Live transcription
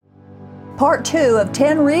Part 2 of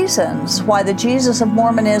 10 reasons why the Jesus of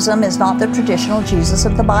Mormonism is not the traditional Jesus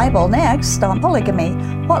of the Bible. Next on Polygamy,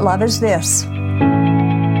 What Love Is This?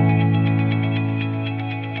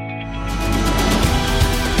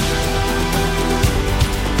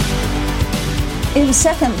 In 2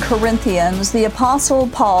 Corinthians, the Apostle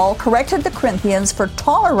Paul corrected the Corinthians for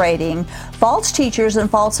tolerating false teachers and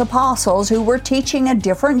false apostles who were teaching a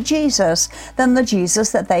different Jesus than the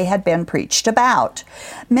Jesus that they had been preached about.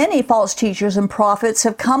 Many false teachers and prophets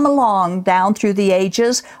have come along down through the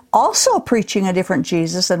ages, also preaching a different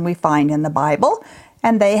Jesus than we find in the Bible,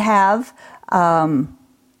 and they have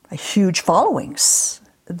huge followings.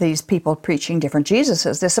 These people preaching different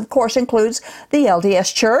Jesuses. This, of course, includes the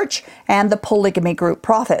LDS Church and the polygamy group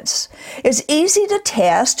prophets. It's easy to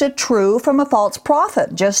test a true from a false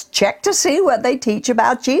prophet. Just check to see what they teach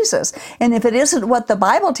about Jesus. And if it isn't what the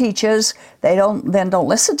Bible teaches, don't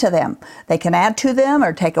listen to them. They can add to them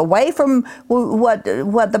or take away from what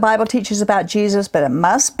the Bible teaches about Jesus, but it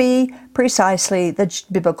must be precisely the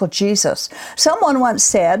biblical Jesus. Someone once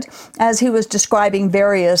said, as he was describing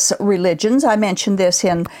various religions, I mentioned this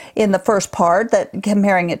in the first part, that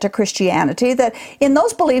comparing it to Christianity, that in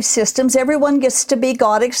those belief systems, everyone gets to be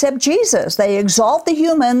God except Jesus. They exalt the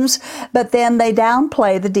humans, but then they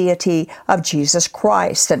downplay the deity of Jesus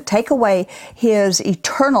Christ and take away his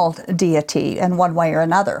eternal deity in one way or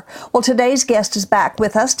another. Well, today's guest is back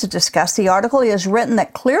with us to discuss the article he has written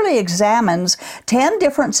that clearly examines 10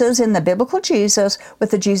 differences in the biblical Jesus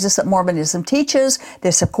with the Jesus that Mormonism teaches.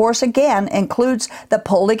 This, of course, again, includes the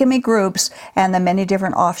polygamy groups and the many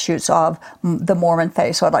different offshoots of the Mormon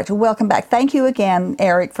faith. So I'd like to welcome back. Thank you again,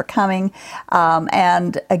 Eric, for coming.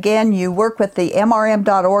 And again, you work with the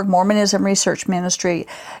MRM.org, Mormonism Research Ministry.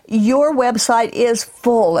 Your website is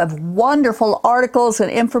full of wonderful articles and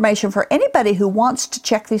information for anybody who wants to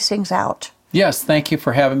check these things out. Yes, thank you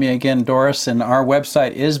for having me again, Doris. And our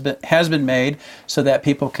website has been made so that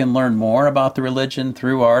people can learn more about the religion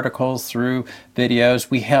through articles, through videos.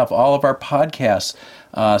 We have all of our podcasts,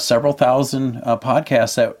 several thousand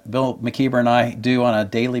podcasts that Bill McKeever and I do on a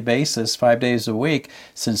daily basis, 5 days a week,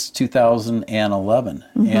 since 2011.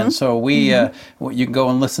 And so you can go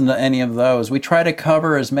and listen to any of those. We try to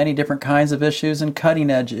cover as many different kinds of issues and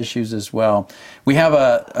cutting edge issues as well. We have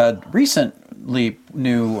a recently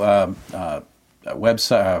new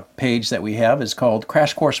website page that we have is called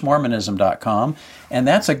CrashCourseMormonism.com, and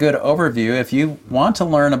that's a good overview if you want to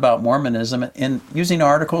learn about Mormonism in using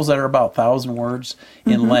articles that are about 1,000 words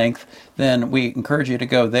in length. Then we encourage you to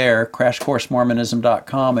go there,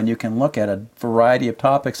 CrashCourseMormonism.com, and you can look at a variety of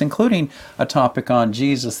topics, including a topic on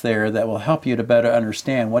Jesus there that will help you to better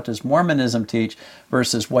understand what does Mormonism teach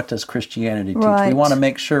versus what does Christianity teach. Right. We want to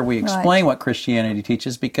make sure we explain what Christianity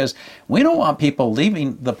teaches, because we don't want people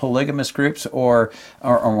leaving the polygamous groups or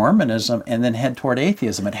Mormonism and then head toward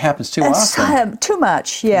atheism. It happens too often. Too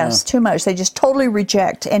much, yes, too much. They just totally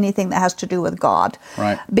reject anything that has to do with God.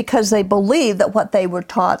 Right. Because they believe that what they were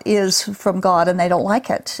taught is from God and they don't like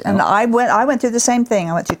it. And I went through the same thing.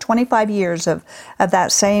 I went through 25 years of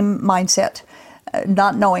that same mindset,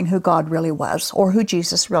 not knowing who God really was or who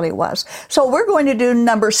Jesus really was. So we're going to do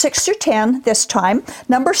number 6 through 10 this time.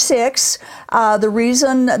 Number 6, the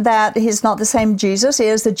reason that he's not the same Jesus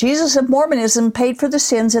is the Jesus of Mormonism paid for the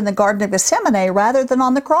sins in the Garden of Gethsemane rather than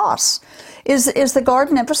on the cross. Is the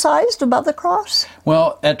garden emphasized above the cross?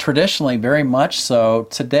 Well, traditionally, very much so.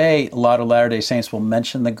 Today, a lot of Latter-day Saints will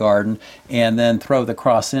mention the garden and then throw the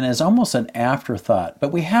cross in as almost an afterthought.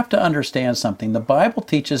 But we have to understand something. The Bible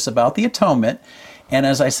teaches about the atonement, and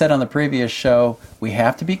as I said on the previous show, we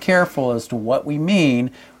have to be careful as to what we mean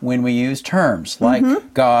when we use terms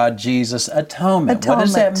like God, Jesus, atonement. What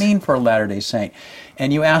does that mean for a Latter-day Saint?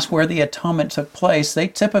 And you ask where the atonement took place, they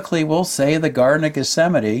typically will say the Garden of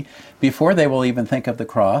Gethsemane before they will even think of the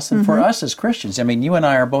cross. And for us as Christians, I mean, you and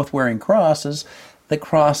I are both wearing crosses. The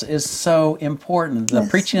cross is so important. The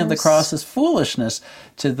preaching of the cross is foolishness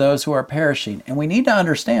to those who are perishing. And we need to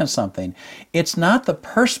understand something. It's not the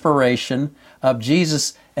perspiration of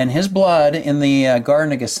Jesus and his blood in the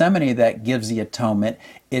Garden of Gethsemane that gives the atonement.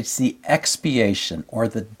 It's the expiation or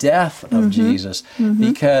the death of Jesus,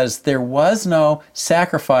 because there was no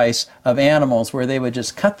sacrifice of animals where they would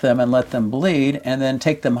just cut them and let them bleed and then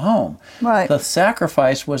take them home. Right. The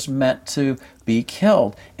sacrifice was meant to be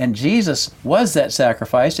killed, and Jesus was that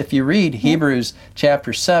sacrifice. If you read Hebrews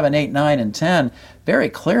chapter 7, 8, 9, and 10, very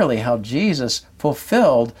clearly how Jesus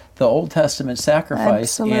fulfilled the Old Testament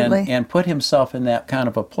sacrifice and put himself in that kind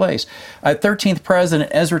of a place. 13th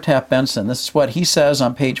President Ezra Taft Benson, this is what he says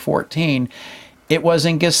on page 14. It was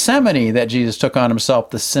in Gethsemane that Jesus took on himself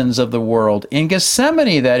the sins of the world. In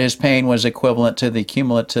Gethsemane that his pain was equivalent to the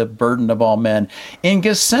cumulative burden of all men. In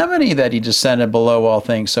Gethsemane that he descended below all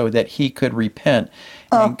things so that he could repent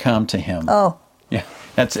and come to him. Oh. Yeah.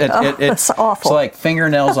 That's awful. It's like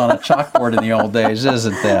fingernails on a chalkboard in the old days,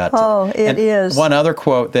 isn't that? Oh, it is. One other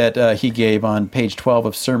quote that he gave on page 12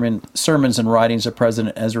 of Sermons and Writings of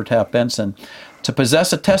President Ezra Taft Benson: to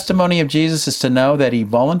possess a testimony of Jesus is to know that he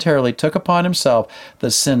voluntarily took upon himself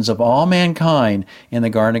the sins of all mankind in the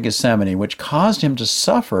Garden of Gethsemane, which caused him to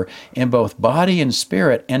suffer in both body and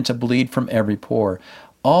spirit and to bleed from every pore.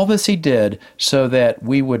 All this he did so that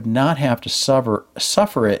we would not have to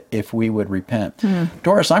suffer it if we would repent.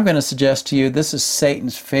 Doris, I'm going to suggest to you this is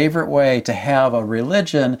Satan's favorite way to have a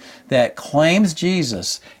religion that claims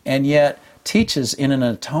Jesus and yet teaches in an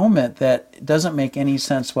atonement that doesn't make any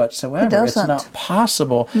sense whatsoever. It doesn't. It's not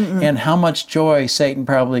possible. And how much joy Satan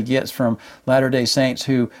probably gets from Latter-day Saints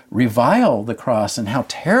who revile the cross and how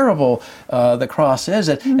terrible the cross is.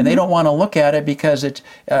 And they don't want to look at it because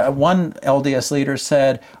one LDS leader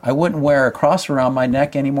said, I wouldn't wear a cross around my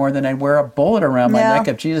neck any more than I'd wear a bullet around my neck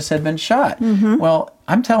if Jesus had been shot. Well,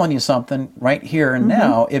 I'm telling you something right here and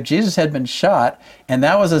now. If Jesus had been shot and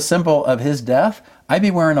that was a symbol of his death, I'd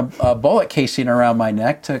be wearing a bullet casing around my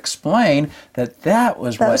neck to explain that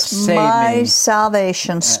was what saved me. That's my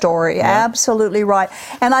salvation story. Yeah. Absolutely right.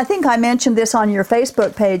 And I think I mentioned this on your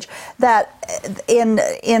Facebook page, that in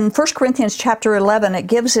 1 Corinthians chapter 11, it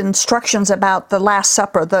gives instructions about the Last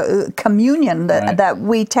Supper, the communion that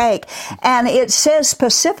we take. And it says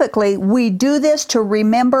specifically, we do this to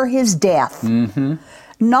remember his death.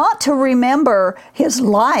 Not to remember his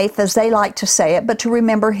life, as they like to say it, but to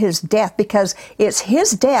remember his death, because it's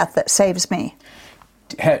his death that saves me.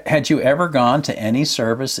 Had you ever gone to any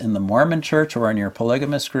service in the Mormon church or in your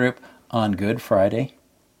polygamous group on Good Friday?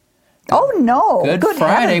 Oh no! Good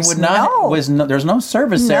Friday heavens, would not. There's no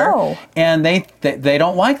service there, and they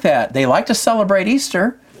don't like that. They like to celebrate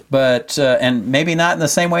Easter, but and maybe not in the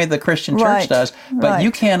same way the Christian church does. But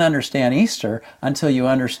you can't understand Easter until you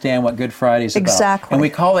understand what Good Friday is about. Exactly. And we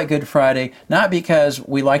call it Good Friday not because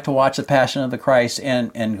we like to watch the Passion of the Christ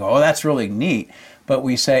and go, oh, that's really neat. But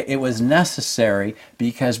we say it was necessary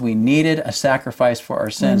because we needed a sacrifice for our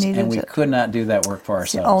sins, and we could not do that work for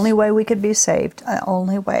ourselves. It's the only way we could be saved. The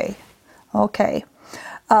only way. Okay.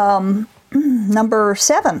 Number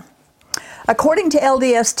 7. According to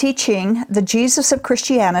LDS teaching, the Jesus of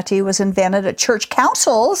Christianity was invented at church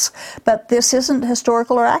councils, but this isn't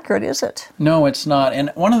historical or accurate, is it? No, it's not. And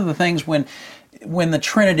one of the things when the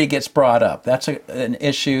Trinity gets brought up, that's an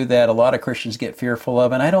issue that a lot of Christians get fearful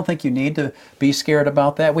of, and I don't think you need to be scared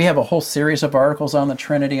about that. We have a whole series of articles on the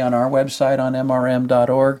Trinity on our website on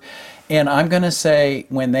mrm.org, and I'm going to say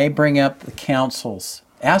when they bring up the councils,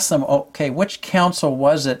 ask them, okay, which council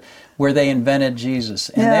was it where they invented Jesus?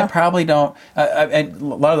 And they probably don't. And a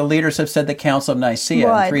lot of the leaders have said the Council of Nicaea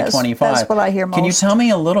in 325. That's what I hear most. Can you tell me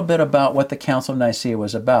a little bit about what the Council of Nicaea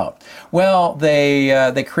was about? Well,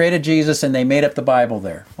 they created Jesus and they made up the Bible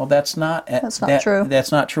there. Well, that's not true.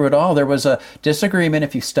 That's not true at all. There was a disagreement.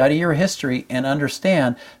 If you study your history and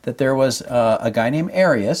understand that there was a guy named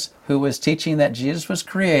Arius who was teaching that Jesus was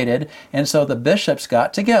created, and so the bishops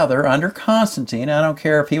got together under Constantine. I don't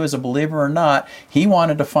care if he was a believer or not. He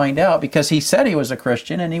wanted to find out because he said he was a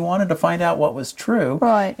Christian, and he wanted to find out what was true.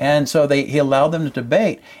 Right. And so he allowed them to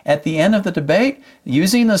debate. At the end of the debate,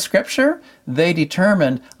 using the Scripture, they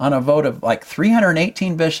determined on a vote of like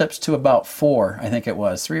 318 bishops to about 4, I think it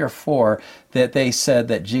was, 3 or 4, that they said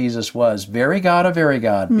that Jesus was very God of very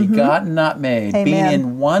God, begotten, not made, being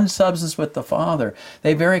in one substance with the Father.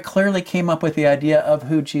 They very clearly came up with the idea of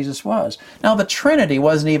who Jesus was. Now, the Trinity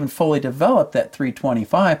wasn't even fully developed at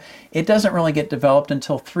 325. It doesn't really get developed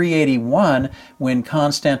until 381 when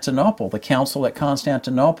Constantinople, the council at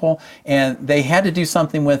Constantinople, and they had to do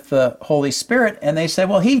something with the Holy Spirit, and they said,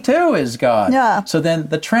 well, he too is God. Yeah. So then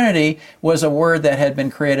the Trinity was a word that had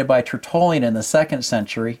been created by Tertullian in the 2nd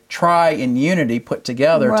century, tri in unity put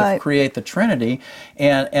together to create the Trinity,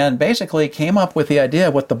 and basically came up with the idea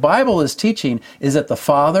what the Bible is teaching is that the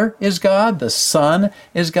Father is God, the Son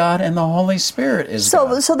is God, and the Holy Spirit is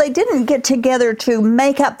God. So they didn't get together to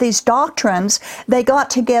make up these doctrines. They got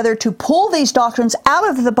together to pull these doctrines out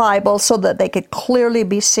of the Bible so that they could clearly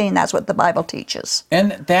be seen. That's what the Bible teaches.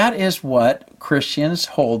 And that is what Christians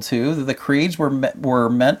hold to. The creeds were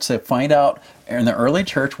meant to find out in the early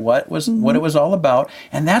church what it was all about,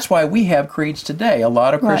 and that's why we have creeds today. A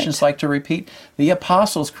lot of Christians like to repeat the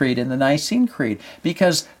Apostles' Creed and the Nicene Creed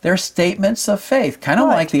because they're statements of faith, kind of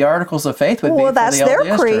like the Articles of Faith would be for that's the their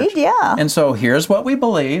LDS creed, Church. yeah. And so here's what we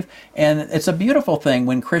believe, and it's a beautiful thing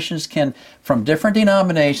when Christians can, from different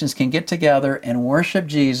denominations, can get together and worship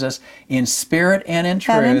Jesus in spirit and in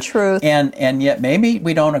truth. And in truth. And yet maybe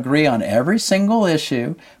we don't agree on every single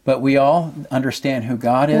issue, but we all understand who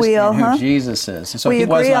God is and who Jesus is. And so we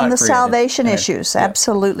agree on the salvation Right. issues. Yeah.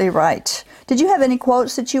 Absolutely right. Did you have any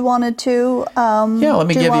quotes that you wanted to let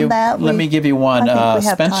me give you one.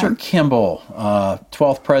 Spencer time. Kimball,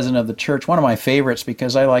 12th president of the church, one of my favorites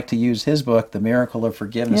because I like to use his book, The Miracle of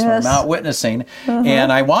Forgiveness, when I'm out witnessing.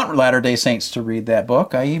 And I want Latter-day Saints to read that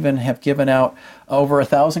book. I even have given out over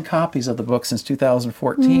 1,000 copies of the book since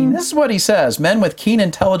 2014. This is what he says. Men with keen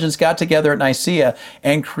intelligence got together at Nicaea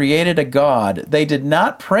and created a God. They did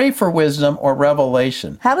not pray for wisdom or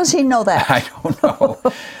revelation. How does he know that? I don't know.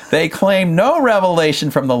 They claimed no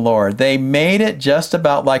revelation from the Lord. They made it just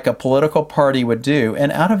about like a political party would do,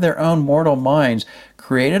 and out of their own mortal minds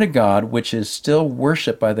created a God which is still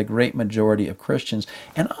worshipped by the great majority of Christians.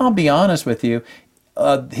 And I'll be honest with you,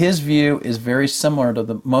 his view is very similar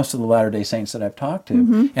to most of the Latter-day Saints that I've talked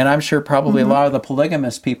to. And I'm sure probably a lot of the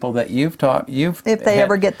polygamous people that you've if they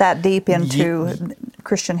ever get that deep into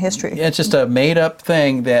Christian history. It's just a made-up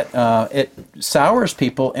thing that it sours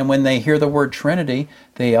people, and when they hear the word Trinity,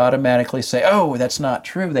 they automatically say, oh, that's not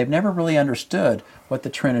true. They've never really understood what the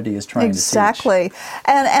Trinity is trying to teach. Exactly.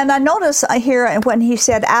 And I notice here when he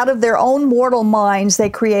said, out of their own mortal minds they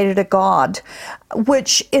created a God,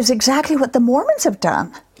 which is exactly what the Mormons have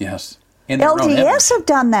done. Yes. LDS have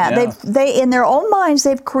done that. Yeah. They in their own minds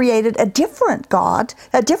they've created a different God,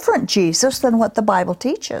 a different Jesus than what the Bible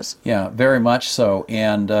teaches. Yeah, very much so.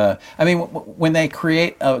 And I mean, when they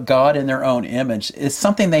create a God in their own image, it's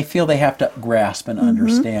something they feel they have to grasp and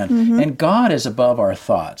understand. And God is above our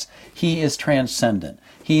thoughts. He is transcendent.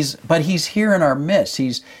 But he's here in our midst.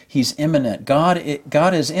 He's immanent. God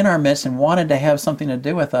is in our midst and wanted to have something to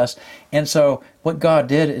do with us. And so what God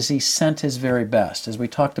did is he sent his very best. As we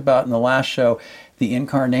talked about in the last show, the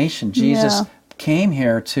incarnation. Jesus came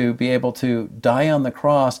here to be able to die on the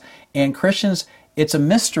cross. And Christians, it's a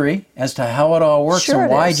mystery as to how it all works and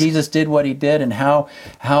why Jesus did what he did and how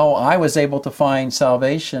I was able to find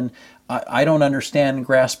salvation. I don't understand and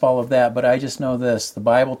grasp all of that, but I just know this. The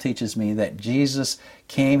Bible teaches me that Jesus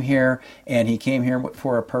came here, and he came here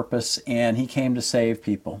for a purpose, and he came to save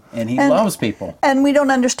people, and he loves people. And we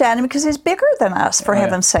don't understand him because he's bigger than us, for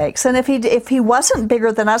heaven's sakes. And if he wasn't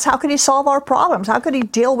bigger than us, how could he solve our problems? How could he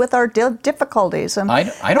deal with our difficulties? And I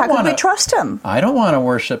don't how could we trust him? I don't want to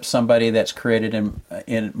worship somebody that's created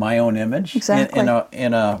in my own image, exactly.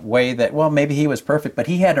 in a way that, well, maybe he was perfect, but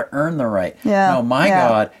he had to earn the right. Yeah. No,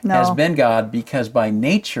 God has been God because by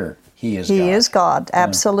nature he is God. He is God,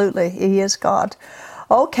 absolutely. He is God.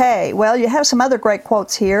 Okay, well, you have some other great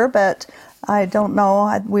quotes here, but I don't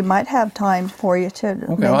know. We might have time for you to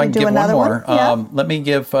maybe do another one. Let me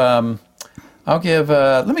give. Let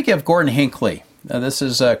me give Gordon Hinckley. This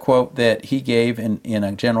is a quote that he gave in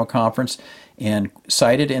a general conference and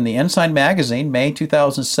cited in the Ensign magazine, May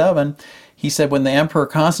 2007. He said, when the Emperor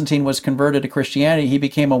Constantine was converted to Christianity, he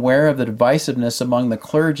became aware of the divisiveness among the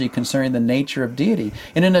clergy concerning the nature of deity.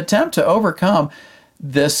 In an attempt to overcome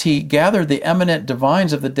this, he gathered the eminent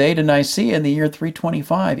divines of the day to Nicaea in the year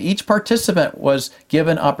 325. Each participant was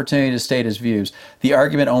given opportunity to state his views. The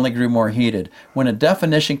argument only grew more heated. When a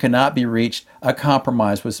definition could not be reached, a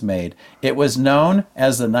compromise was made. It was known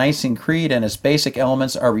as the Nicene Creed, and its basic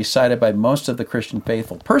elements are recited by most of the Christian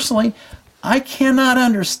faithful. Personally, I cannot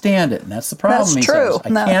understand it, and that's the problem. That's true.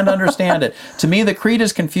 Says. I can't understand it. To me, the creed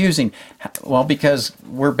is confusing. Well, because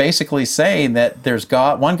we're basically saying that there's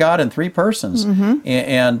one God in three persons,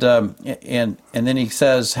 and then he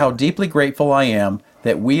says, "How deeply grateful I am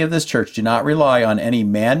that we of this church do not rely on any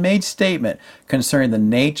man-made statement concerning the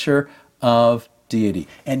nature of deity."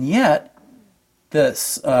 And yet,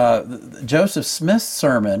 Joseph Smith's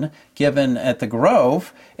sermon given at the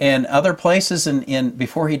Grove and other places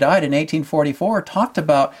before he died in 1844 talked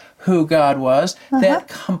about who God was that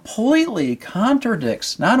completely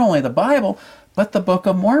contradicts not only the Bible but the Book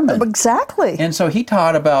of Mormon. Exactly. And so he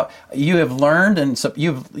taught about, you have learned and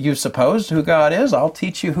you've supposed who God is, I'll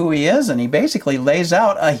teach you who he is. And he basically lays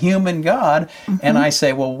out a human God. And I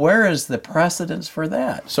say, well, where is the precedence for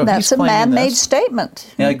that? So that's a man-made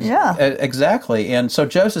statement. Yeah, exactly. And so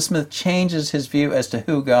Joseph Smith changes his view as to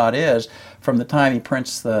who God is from the time he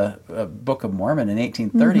prints the Book of Mormon in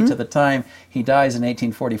 1830 to the time he dies in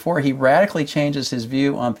 1844. He radically changes his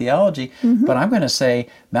view on theology, but I'm going to say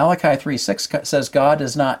Malachi 3:6 says God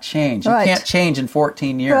does not change. You can't change in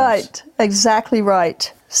 14 years. Right, exactly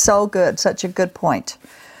right. So good, such a good point.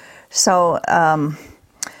 So,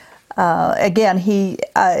 again,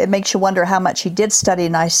 it makes you wonder how much he did study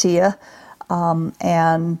Nicaea,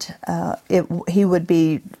 and he would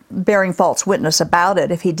be bearing false witness about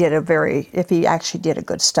it if he actually did a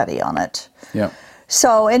good study on it. Yeah.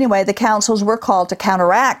 So anyway, the councils were called to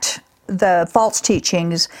counteract the false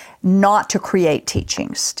teachings, not to create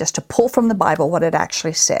teachings, just to pull from the Bible what it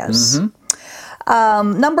actually says.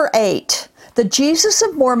 Number 8, the Jesus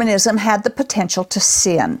of Mormonism had the potential to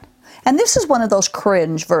sin. And this is one of those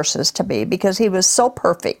cringe verses to me, because he was so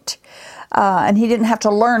perfect. And he didn't have to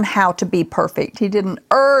learn how to be perfect. He didn't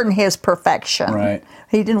earn his perfection. Right.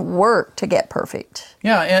 He didn't work to get perfect.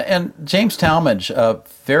 Yeah, and James Talmage, a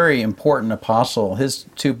very important apostle, his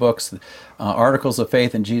 2 books, Articles of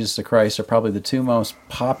Faith and Jesus of Christ, are probably the 2 most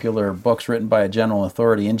popular books written by a general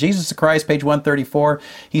authority. In Jesus of Christ, page 134,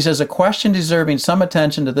 he says, a question deserving some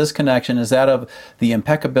attention to this connection is that of the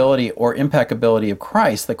impeccability or impeccability of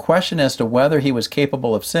Christ. The question as to whether he was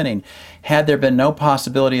capable of sinning. Had there been no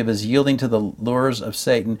possibility of his yielding to the lures of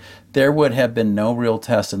Satan, there would have been no real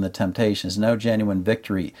test in the temptations, no genuine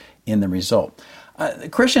victory in the result.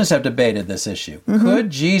 Christians have debated this issue. Could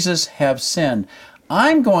Jesus have sinned?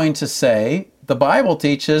 I'm going to say the Bible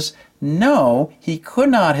teaches no, he could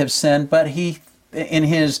not have sinned, but he, in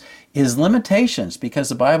his limitations, because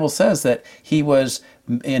the Bible says that he was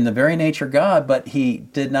in the very nature God, but he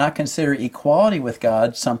did not consider equality with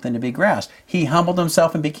God something to be grasped. He humbled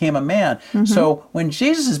himself and became a man. So when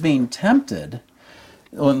Jesus is being tempted,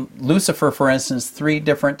 when Lucifer, for instance, 3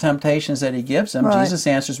 different temptations that he gives him, Jesus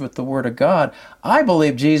answers with the Word of God. I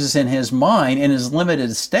believe Jesus, in his mind, in his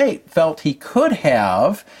limited state, felt he could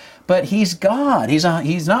have, but he's God. He's not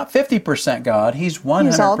 50% God. He's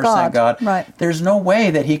 100% God. Right. There's no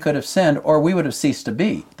way that he could have sinned, or we would have ceased to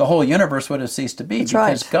be. The whole universe would have ceased to be.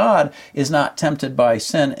 Because God is not tempted by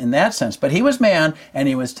sin in that sense. But he was man, and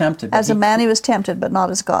he was tempted. As a man, he was tempted, but not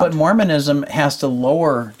as God. But Mormonism has to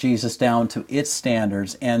lower Jesus down to its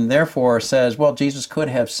standards, and therefore says, well, Jesus could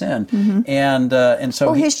have sinned. And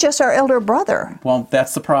so he's just our elder brother. Well,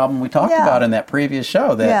 that's the problem we talked about in that previous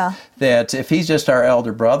show, that if he's just our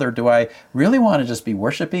elder brother, do I really want to just be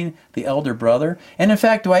worshiping the elder brother? And in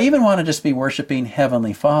fact, do I even want to just be worshiping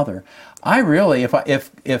Heavenly Father? I really,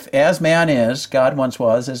 if as man is, God once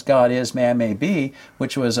was, as God is, man may be,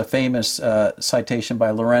 which was a famous citation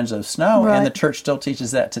by Lorenzo Snow, and the church still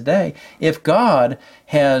teaches that today. If God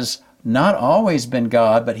has not always been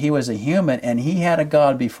God, but he was a human, and he had a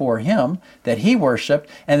God before him that he worshiped,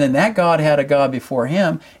 and then that God had a God before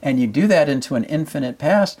him, and you do that into an infinite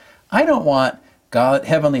past, I don't want God,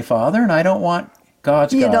 Heavenly Father, and I don't want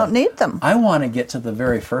God's God. You don't need them. I want to get to the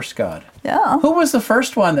very first God. Yeah. Who was the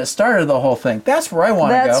first one that started the whole thing? That's where I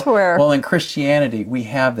want to go. That's where. Well, in Christianity, we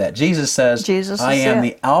have that. Jesus says, I am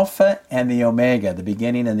the Alpha and the Omega, the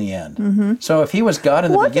beginning and the end. So if he was God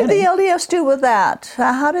in the beginning. What did the LDS do with that?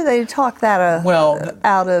 How do they talk that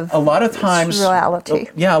out of a lot of times, reality?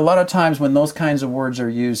 Yeah, a lot of times when those kinds of words are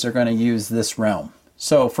used, they're going to use this realm.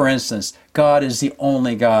 So, for instance, God is the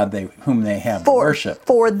only God whom they have to worship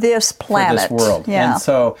for this planet, for this world. Yeah. And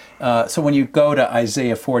so when you go to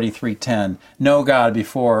Isaiah 43:10, no God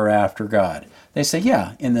before or after God, they say,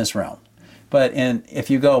 yeah, in this realm. But if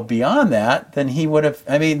you go beyond that, then he would have.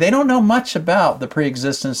 I mean, they don't know much about the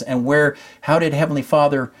preexistence and how did Heavenly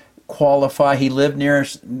Father qualify. He lived near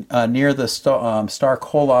the star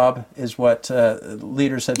Kolob, is what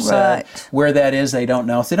leaders have said. Right. Where that is, they don't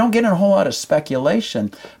know. So they don't get in a whole lot of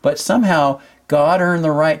speculation. But somehow God earned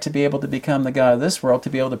the right to be able to become the God of this world, to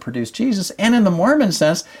be able to produce Jesus. And in the Mormon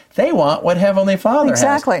sense, they want what Heavenly Father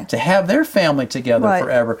has, to have their family together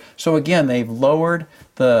forever. So again, they've lowered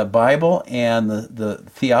the Bible and the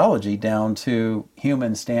theology down to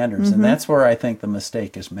human standards. And that's where I think the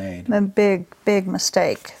mistake is made. A big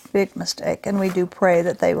mistake. Big mistake. And we do pray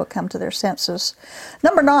that they will come to their senses.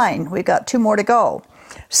 Number 9, we've got 2 more to go.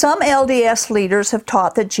 Some LDS leaders have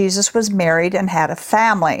taught that Jesus was married and had a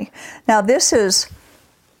family. Now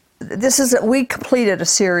we completed a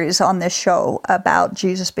series on this show about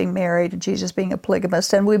Jesus being married and Jesus being a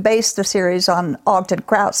polygamist, and we based the series on Ogden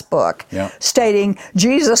Kraut's book, stating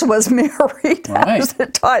Jesus was married. That was the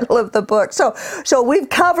title of the book. So we've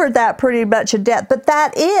covered that pretty much in depth, but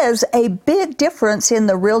that is a big difference in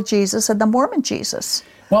the real Jesus and the Mormon Jesus.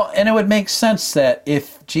 Well, and it would make sense that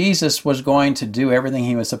if Jesus was going to do everything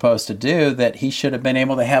he was supposed to do, that he should have been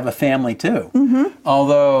able to have a family too.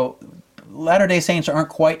 Although Latter-day Saints aren't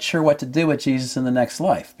quite sure what to do with Jesus in the next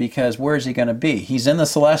life, because where is he going to be? He's in the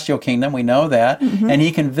celestial kingdom, we know that, and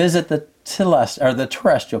he can visit the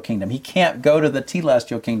terrestrial kingdom. He can't go to the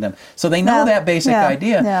telestial kingdom. So they know that basic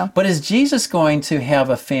idea. Yeah. But is Jesus going to have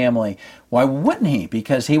a family? Why wouldn't he?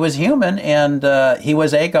 Because he was human and he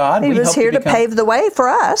was a God. He was here to pave the way for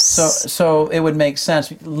us. So it would make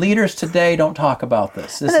sense. Leaders today don't talk about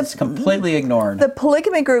this. This is completely ignored. The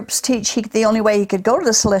polygamy groups teach the only way he could go to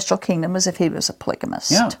the celestial kingdom is if he was a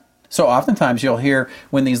polygamist. Yeah. So oftentimes you'll hear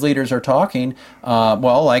when these leaders are talking,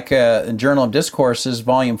 like in Journal of Discourses,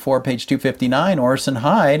 Volume 4, page 259, Orson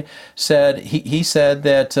Hyde said, he said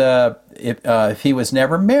that if he was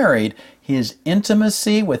never married, his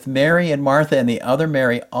intimacy with Mary and Martha and the other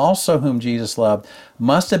Mary, also whom Jesus loved,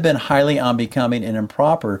 must have been highly unbecoming and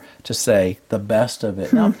improper, to say the best of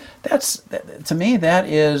it. Now, to me, that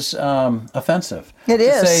is offensive. It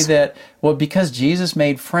is. To say that, well, because Jesus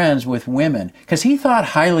made friends with women, because he thought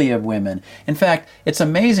highly of women. In fact, it's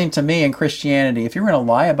amazing to me in Christianity, if you're going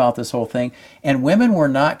to lie about this whole thing, and women were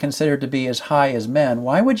not considered to be as high as men,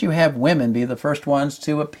 why would you have women be the first ones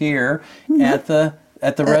to appear at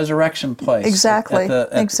the resurrection place? Exactly.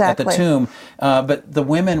 At the tomb. But the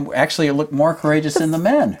women actually look more courageous than the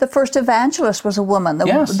men. The first evangelist was a woman.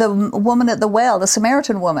 The woman at the well, the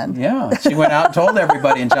Samaritan woman. Yeah, she went out and told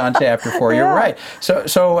everybody in John chapter 4. You're right.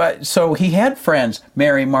 So he had friends.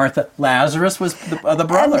 Mary, Martha, Lazarus was the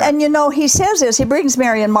brother. And he says this. He brings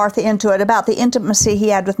Mary and Martha into it about the intimacy he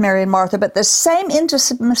had with Mary and Martha. But the same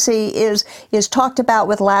intimacy is talked about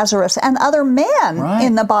with Lazarus and other men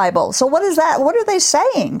in the Bible. So what is that? What are they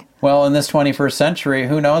saying? Well, in this 21st century,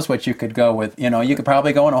 who knows what you could go with? You could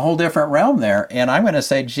probably go in a whole different realm there. And I'm going to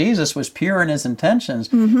say Jesus was pure in his intentions.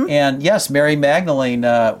 And yes, Mary Magdalene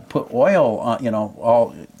put oil on,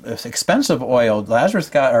 all expensive oil. Judas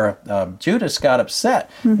got upset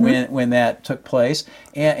when that took place.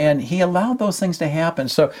 And he allowed those things to happen.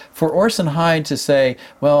 So for Orson Hyde to say,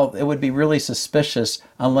 well, it would be really suspicious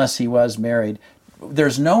unless he was married,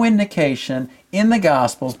 there's no indication in the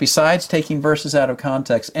Gospels, besides taking verses out of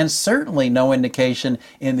context, and certainly no indication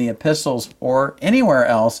in the epistles or anywhere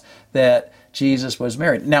else that Jesus was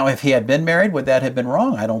married. Now, if he had been married, would that have been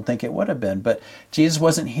wrong? I don't think it would have been. But Jesus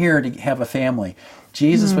wasn't here to have a family.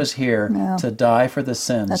 Jesus was here to die for the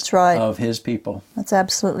sins of his people. That's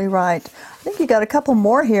absolutely right. I think you got a couple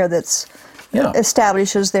more here that's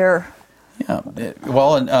establishes their... Yeah.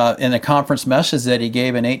 Well, in a conference message that he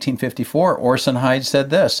gave in 1854, Orson Hyde said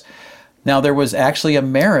this: "Now there was actually a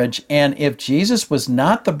marriage, and if Jesus was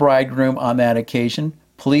not the bridegroom on that occasion,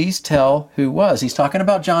 please tell who was." He's talking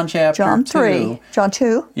about John chapter 2. John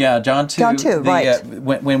 2? Yeah, John 2. John 2, right.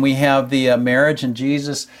 When we have the marriage and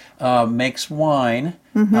Jesus makes wine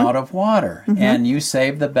out of water, and you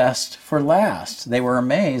save the best for last. They were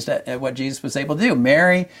amazed at what Jesus was able to do.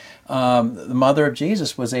 Mary, the mother of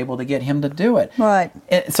Jesus, was able to get him to do it. Right.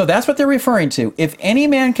 So that's what they're referring to. If any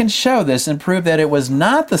man can show this and prove that it was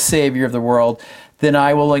not the Savior of the world, then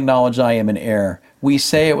I will acknowledge I am in error. We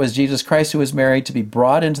say it was Jesus Christ who was married to be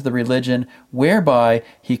brought into the religion whereby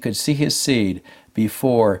he could see his seed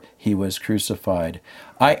before he was crucified.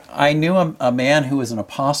 I knew a man who was an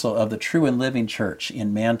apostle of the True and Living Church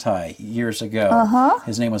in Manti years ago.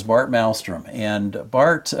 His name was Bart Malmstrom. And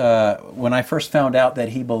Bart, when I first found out that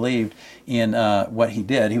he believed in what he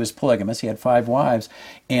did, he was polygamous, he had 5 wives,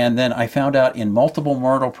 and then I found out in multiple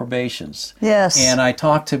mortal probations. Yes. And I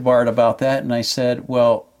talked to Bart about that, and I said,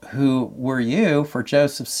 well, who were you for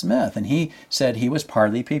Joseph Smith? And he said he was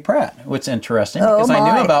Parley P. Pratt. What's interesting, because I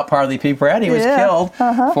knew about Parley P. Pratt. He was killed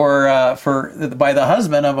by the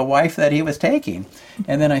husband of a wife that he was taking.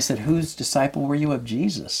 And then I said, whose disciple were you of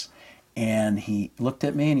Jesus? And he looked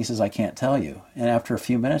at me and he says, I can't tell you. And after a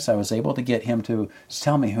few minutes, I was able to get him to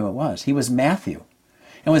tell me who it was. He was Matthew.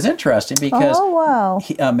 And it was interesting because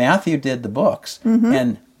Matthew did the books,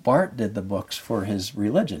 and Bart did the books for his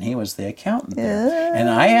religion. He was the accountant there. And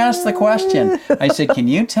I asked the question, I said, can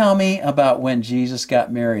you tell me about when Jesus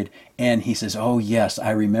got married? And he says, oh yes, I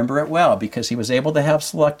remember it well, because he was able to have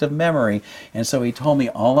selective memory. And so he told me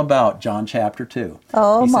all about John chapter 2.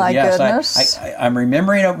 Oh, he my said, goodness. I'm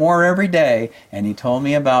remembering it more every day. And he told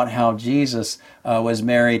me about how Jesus was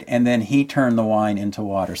married, and then he turned the wine into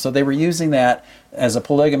water. So they were using that as a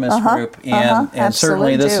polygamous group. And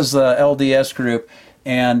certainly this is the LDS group.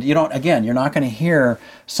 And you're not going to hear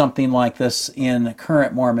something like this in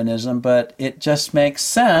current Mormonism, but it just makes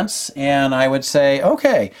sense. And I would say,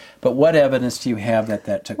 okay, but what evidence do you have that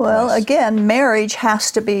took place? Well, again, marriage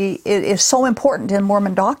it is so important in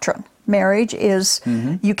Mormon doctrine. Marriage is,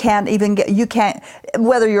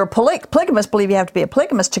 whether you're a polygamists believe you have to be a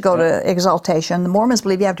polygamist to go to exaltation. The Mormons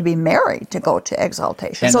believe you have to be married to go to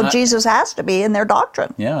exaltation. And so Jesus has to be in their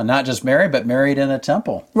doctrine. Yeah, not just married, but married in a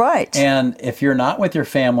temple. Right. And if you're not with your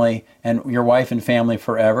family and your wife and family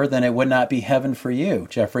forever, then it would not be heaven for you.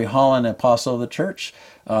 Jeffrey Holland, apostle of the church,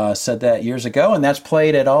 said that years ago, and that's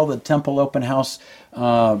played at all the temple open house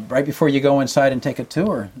right before you go inside and take a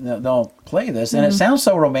tour. They'll play this, and it sounds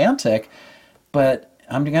so romantic, but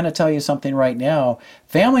I'm going to tell you something right now.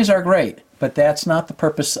 Families are great, but that's not the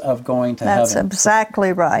purpose of going to heaven. That's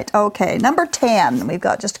exactly right. Okay, number 10. We've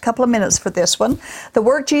got just a couple of minutes for this one. The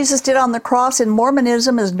work Jesus did on the cross in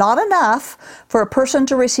Mormonism is not enough for a person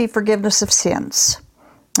to receive forgiveness of sins.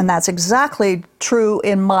 And that's exactly true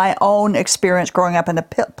in my own experience growing up in a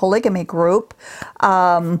polygamy group.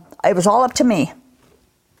 It was all up to me.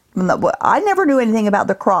 I never knew anything about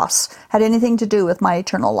the cross, had anything to do with my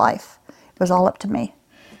eternal life. It was all up to me.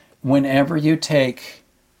 Whenever you take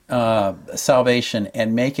salvation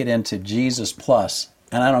and make it into Jesus plus,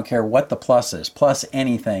 and I don't care what the plus is, plus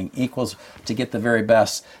anything equals to get the very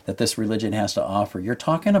best that this religion has to offer, you're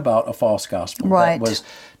talking about a false gospel. Right. That was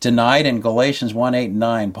denied in Galatians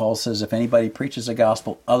 1:8-9. Paul says, if anybody preaches a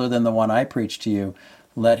gospel other than the one I preach to you,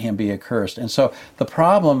 let him be accursed. And so the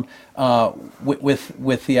problem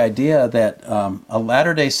with the idea that a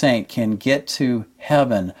Latter-day Saint can get to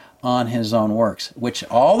heaven on his own works, which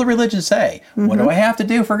all the religions say, what do I have to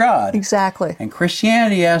do for God? Exactly. And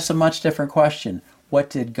Christianity asks a much different question.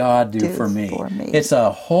 What did God do for me? It's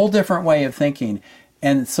a whole different way of thinking.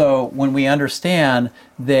 And so when we understand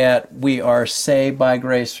that we are saved by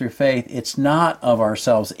grace through faith, it's not of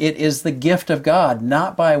ourselves. It is the gift of God,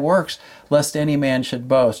 not by works, lest any man should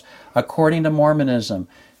boast. According to Mormonism,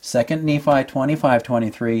 2 Nephi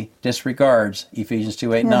 25:23 disregards Ephesians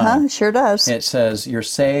 2:8-9. Sure does. It says you're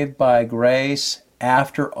saved by grace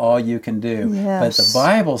after all you can do. Yes. But the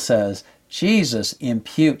Bible says Jesus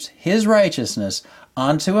imputes his righteousness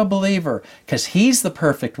onto a believer because he's the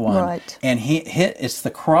perfect one. Right. And it's the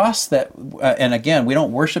cross that, and again, we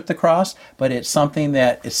don't worship the cross, but it's something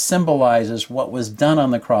that it symbolizes what was done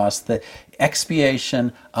on the cross, the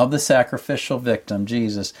expiation of the sacrificial victim,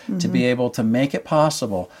 Jesus, to be able to make it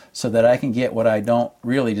possible so that I can get what I don't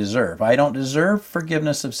really deserve. I don't deserve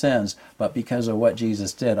forgiveness of sins, but because of what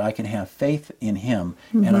Jesus did, I can have faith in him,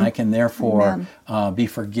 and I can therefore be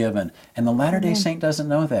forgiven. And the Latter-day Saint doesn't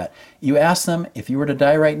know that. You ask them, if you were to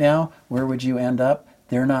die right now, where would you end up?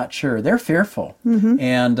 They're not sure. They're fearful.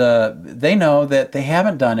 And they know that they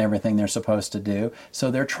haven't done everything they're supposed to do, so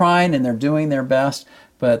they're trying and they're doing their best.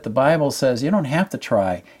 But the Bible says you don't have to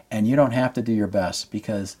try and you don't have to do your best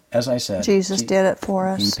because, as I said, Jesus did it for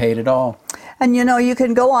us. He paid it all. And you know, you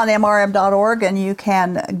can go on MRM.org and you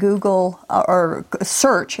can Google or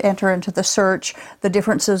search, enter into the search, the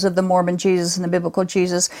differences of the Mormon Jesus and the biblical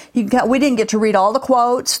Jesus. We didn't get to read all the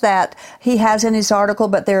quotes that he has in his article,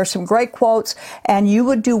 but there are some great quotes, and you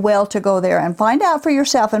would do well to go there and find out for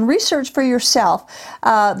yourself and research for yourself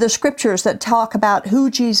the scriptures that talk about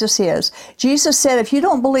who Jesus is. Jesus said, if you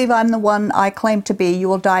don't believe I'm the one I claim to be, you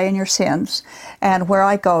will die in your sins, and where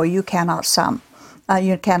I go, you cannot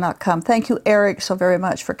come. Thank you, Eric, so very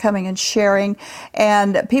much for coming and sharing.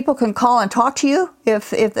 And people can call and talk to you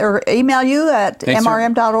if or email you at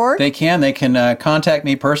mrm.org. They can. They can contact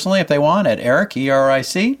me personally if they want at Eric,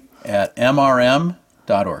 ERIC, at mrm.org.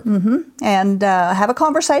 And have a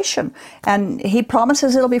conversation. And he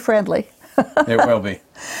promises it'll be friendly. It will be.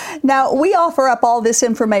 Now, we offer up all this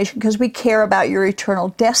information because we care about your eternal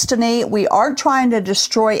destiny. We aren't trying to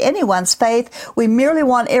destroy anyone's faith. We merely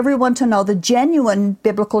want everyone to know the genuine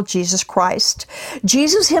biblical Jesus Christ.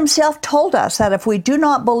 Jesus himself told us that if we do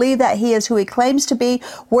not believe that he is who he claims to be,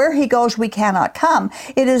 where he goes we cannot come.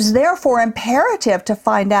 It is therefore imperative to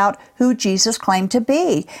find out who Jesus claimed to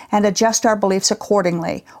be and adjust our beliefs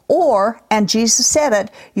accordingly. Or, and Jesus said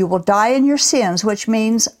it, you will die in your sins, which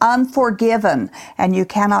means unforgiven, and you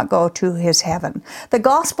cannot go to his heaven. The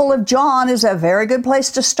Gospel of John is a very good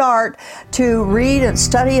place to start to read and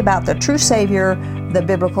study about the true Savior, the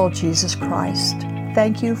biblical Jesus Christ.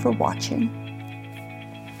 Thank you for watching.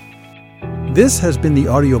 This has been the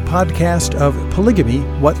audio podcast of Polygamy,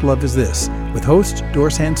 What Love Is This? With host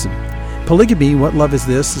Doris Hanson. Polygamy, What Love Is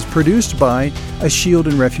This? Is produced by A Shield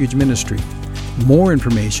and Refuge Ministry. More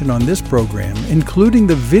information on this program, including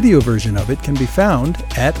the video version of it, can be found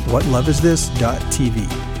at whatloveisthis.tv.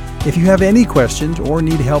 If you have any questions or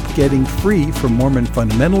need help getting free from Mormon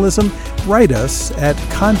fundamentalism, write us at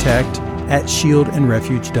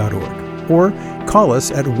contact@shieldandrefuge.org or call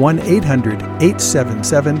us at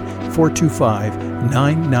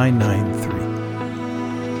 1-800-877-425-9993.